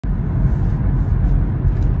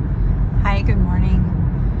good morning.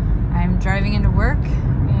 I'm driving into work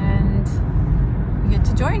and you get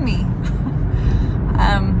to join me.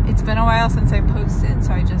 It's been a while since I posted,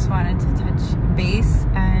 so I just wanted to touch base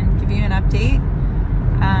and give you an update.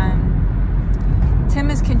 Tim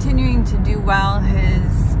is continuing to do well.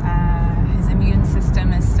 His immune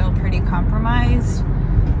system is still pretty compromised,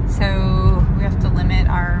 so we have to limit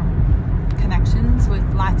our connections with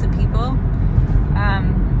lots of people.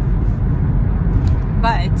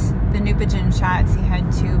 But the Neutrophil shots, he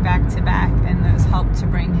had 2 back-to-back, and those helped to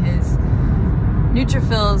bring his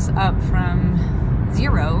Neutrophils up from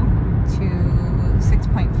 0 to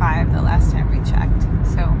 6.5 the last time we checked.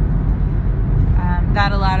 So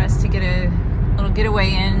that allowed us to get a little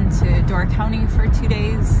getaway into Door County for 2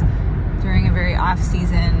 days during a very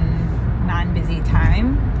off-season, non-busy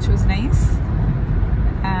time, which was nice.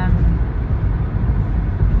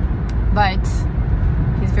 But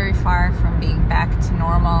he's very far from being back to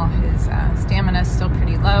normal. His stamina is still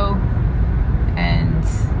pretty low, and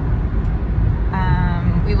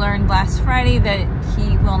we learned last Friday that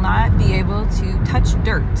he will not be able to touch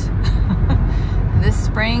dirt this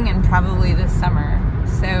spring and probably this summer.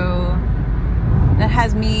 So that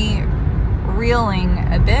has me reeling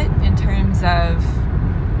a bit in terms of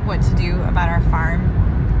what to do about our farm.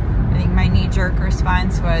 I think my knee-jerk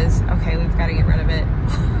response was, okay, we've got to get rid of it.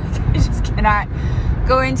 I just cannot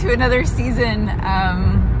go into another season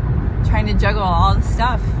trying to juggle all the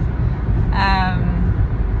stuff.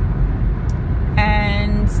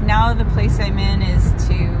 And now the place I'm in is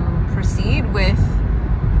to proceed with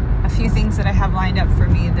a few things that I have lined up for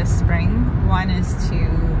me this spring. One is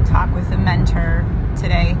to talk with a mentor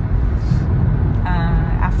today.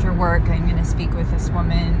 After work, I'm going to speak with this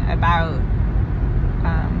woman about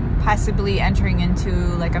possibly entering into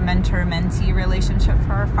like a mentor-mentee relationship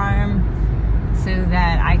for our farm, so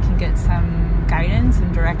that I can get some guidance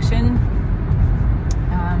and direction.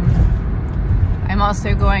 I'm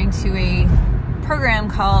also going to a program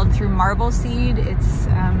called Through Marble Seed. It's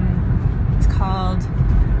called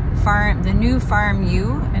the New Farm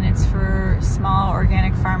U, and it's for small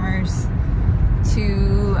organic farmers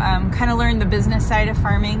to kind of learn the business side of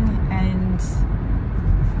farming. And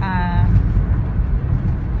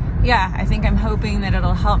yeah, I think I'm hoping that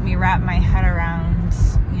it'll help me wrap my head around,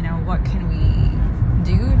 you know, what can we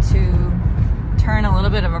do to turn a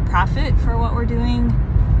little bit of a profit for what we're doing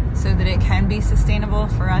so that it can be sustainable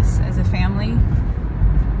for us as a family.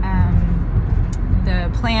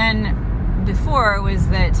 The plan before was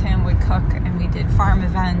that Tim would cook, and we did farm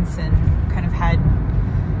events and kind of had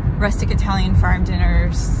rustic Italian farm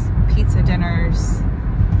dinners, pizza dinners,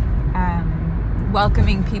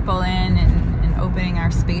 welcoming people in and opening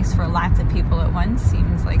our space for lots of people at once.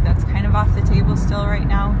 Seems like that's kind of off the table still right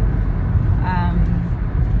now,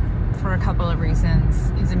 for a couple of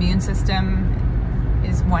reasons. His immune system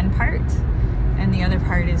is one part, and the other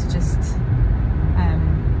part is just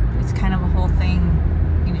it's kind of a whole thing.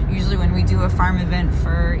 You know, usually when we do a farm event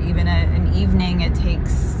for even an evening, it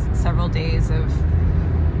takes several days of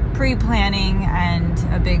pre-planning and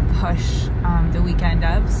a big push the weekend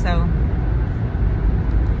of, so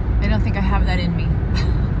I don't think I have that in me.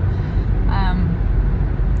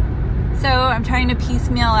 So I'm trying to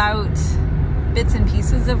piecemeal out bits and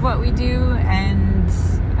pieces of what we do and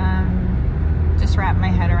just wrap my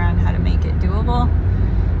head around how to make it doable.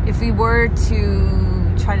 If we were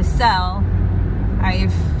to try to sell,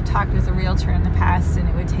 I've talked with a realtor in the past, and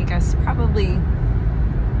it would take us probably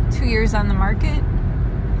 2 years on the market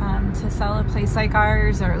to sell a place like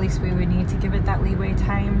ours, or at least we would need to give it that leeway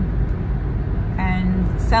time.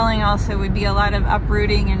 And selling also would be a lot of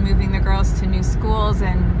uprooting and moving the girls to new schools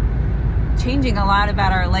and changing a lot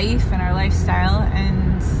about our life and our lifestyle.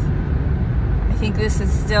 And I think this is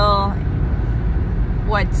still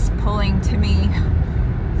what's pulling to me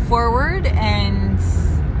forward. And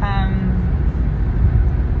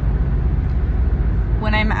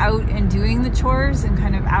when I'm out and doing the chores and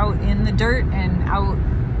kind of out in the dirt and out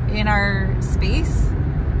in our space,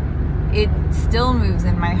 it still moves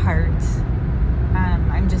in my heart.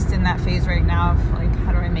 I'm just in that phase right now of like,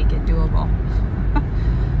 how do I make it doable?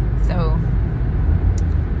 So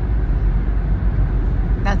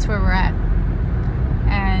that's where we're at.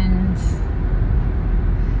 And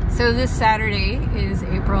so this Saturday is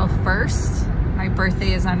April 1st. My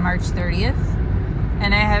birthday is on March 30th.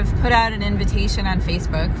 And I have put out an invitation on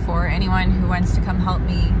Facebook for anyone who wants to come help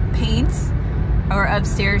me paint our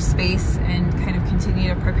upstairs space and kind of continue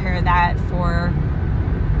to prepare that for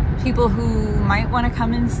people who might want to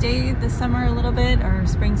come and stay this summer a little bit, or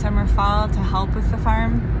spring, summer, fall, to help with the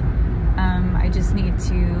farm. I just need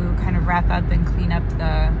to kind of wrap up and clean up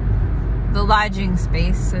the the lodging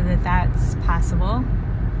space so that that's possible.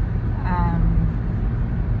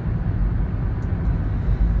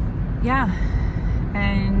 Yeah,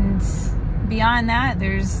 and beyond that,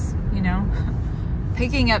 there's, you know,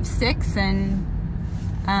 picking up sticks and,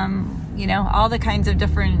 you know, all the kinds of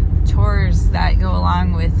different chores that go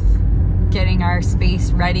along with getting our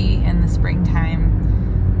space ready in the springtime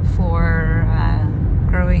for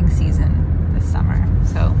growing season this summer.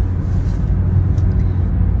 So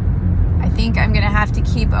I think I'm gonna have to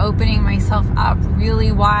keep opening myself up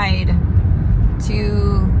really wide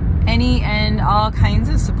to any and all kinds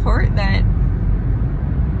of support that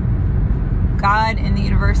God and the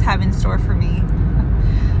universe have in store for me.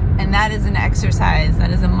 And that is an exercise,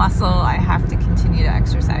 that is a muscle I have to continue to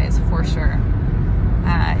exercise for sure.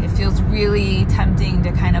 It feels really tempting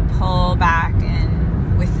to kind of pull back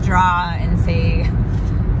and withdraw and say,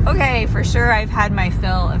 okay, for sure I've had my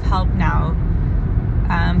fill of help now.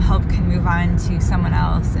 Help can move on to someone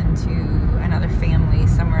else and to another family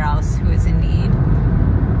somewhere else who is in need.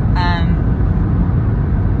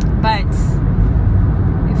 But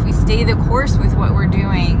if we stay the course with what we're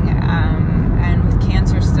doing, and with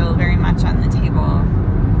cancer still very much on the table,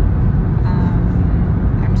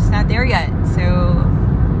 I'm just not there yet. So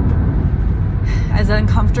as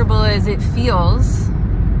uncomfortable as it feels,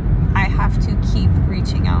 I have to keep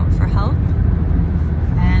reaching out for help.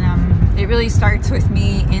 And it really starts with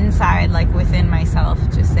me inside, like within myself,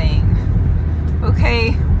 just saying,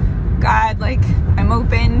 okay, God, like, I'm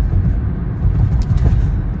open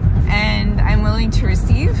and I'm willing to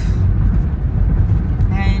receive,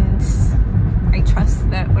 and I trust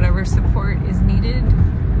that whatever support is needed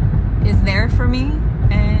is there for me,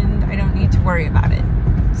 and I don't need to worry about it.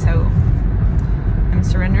 So I'm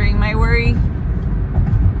surrendering my worry,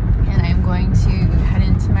 and I'm going to head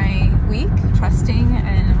into my week trusting,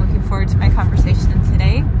 and I'm looking forward to my conversation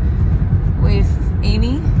today with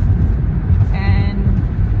Amy.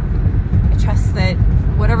 And I trust that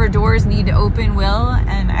whatever doors need to open will,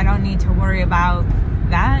 and I don't need to worry about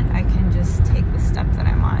that. I can just take the step that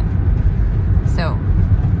I'm on. So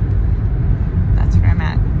that's where I'm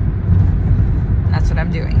at. And that's what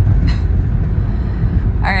I'm doing.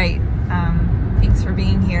 All right. Thanks for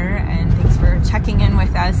being here, and thanks for checking in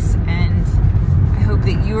with us. And I hope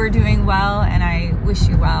that you are doing well, and I wish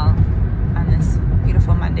you well on this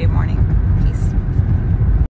beautiful Monday morning.